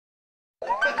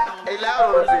Hey,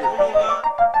 loud on the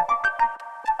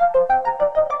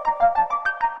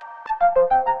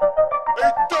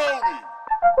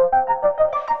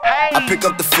I pick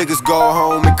up the figures, go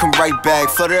home, and come right back.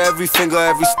 Flutter every finger,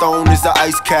 every stone is an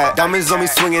ice cap. Diamonds on me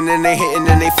swinging and they hitting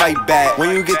and they fight back.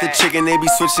 When you get the chicken, they be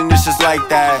switching, it's just like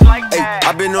that. Hey,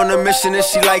 I been on a mission and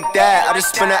she like that. I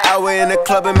just spent an hour in the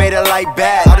club and made her like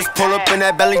bad. I just pull up in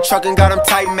that Bentley truck and got him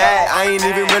tight mad. I ain't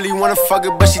even really wanna fuck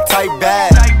her, but she tight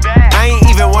bad. I ain't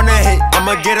even wanna hit,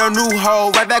 I'ma get a new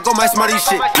hoe. Right back on my smutty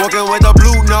shit, walking with a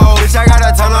blue nose. Bitch, I got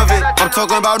a ton of it, I'm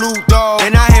talking about new dough,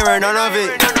 and I hearing none of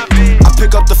it.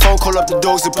 Pick up the phone, call up the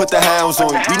dogs and put the hounds on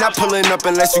you. We not pulling up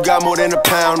unless you got more than a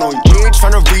pound on you. We ain't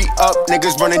tryna re-up,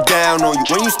 niggas running down on you.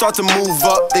 When you start to move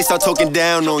up, they start talking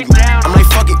down on you. I'm like,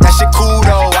 fuck it, that shit cool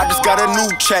though. I just got a new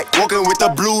check, walking with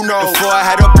a blue nose. Before I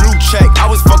had a blue check, I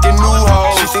was fucking new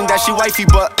hoe. She think that she wifey,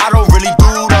 but I don't really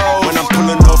do though. When I'm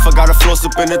pulling off, I got a floss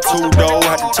up in the two though.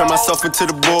 Had to turn myself into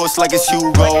the boss like it's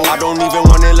Hugo. I don't even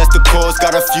want it unless the cause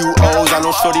got a few O's. I know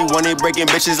shorty want it breaking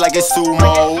bitches like it's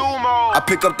sumo. I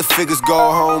pick up the figures, go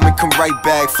home, and come right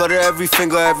back. Flutter every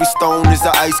finger, every stone is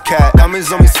an ice cap.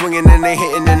 Diamonds on me swinging and they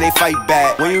hitting and they fight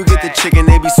back. When you get the chicken,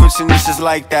 they be switching, it's just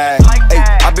like that. Hey,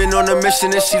 I been on a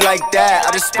mission and she like that.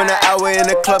 I just spent an hour in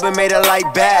the club and made her like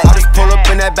bad. I just pull up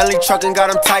in that Bentley truck and got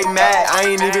him tight mad.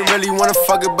 I ain't even really wanna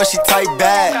fuck her, but she tight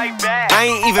bad. I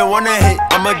ain't even wanna hit,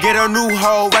 I'ma get a new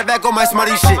hoe. Right back on my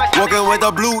smutty shit, walking with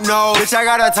a blue nose. Bitch, I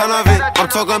got a ton of it, I'm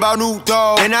talking about new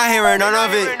dough, and I hearing none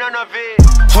of it.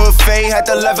 Hood fade, had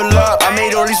to level up. I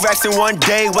made all these racks in one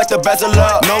day, wet the bezel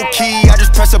up. No key, I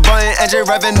just press a button, engine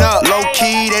revving up. Low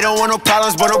key, they don't want no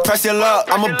problems, but don't press your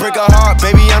luck. I'ma break her heart,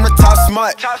 baby, I'm the top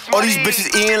smut. All these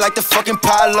bitches eating like the fucking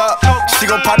pile up. She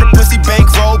gon' pop the pussy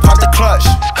bankroll, pop the clutch.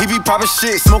 He be poppin'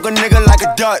 shit, smoke a nigga like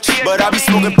a Dutch. But I be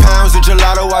smoking pounds of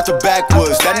gelato out the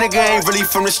backwoods. That nigga ain't really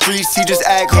from the streets, he just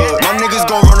act hood. My niggas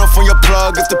gon' run off on your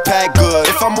plug if the pack good.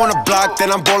 If I'm on the block,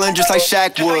 then I'm ballin' just like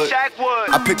Shaq would.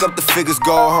 I pick up the figures,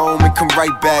 go home, and come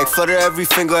right back. Flutter every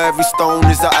finger, every stone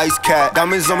is an ice cap.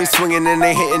 Diamonds on me swinging and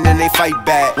they hitting and they fight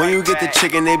back. When you get the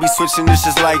chicken, they be switching, it's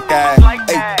just like that.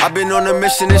 Hey, I been on a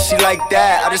mission and she like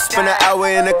that. I just spent an hour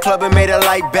in the club and made her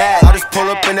like bad. I just pull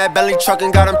up in that Bentley truck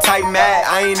and got him tight mad.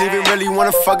 I ain't even really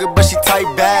wanna fuck her, but she tight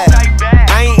bad.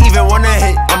 I ain't even wanna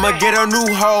hit, I'ma get a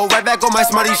new hoe. Right back on my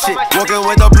smutty shit, walking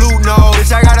with a blue nose.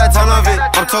 Bitch, I got a ton of it,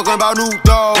 I'm talking about new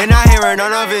dough, and I hearing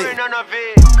none of it.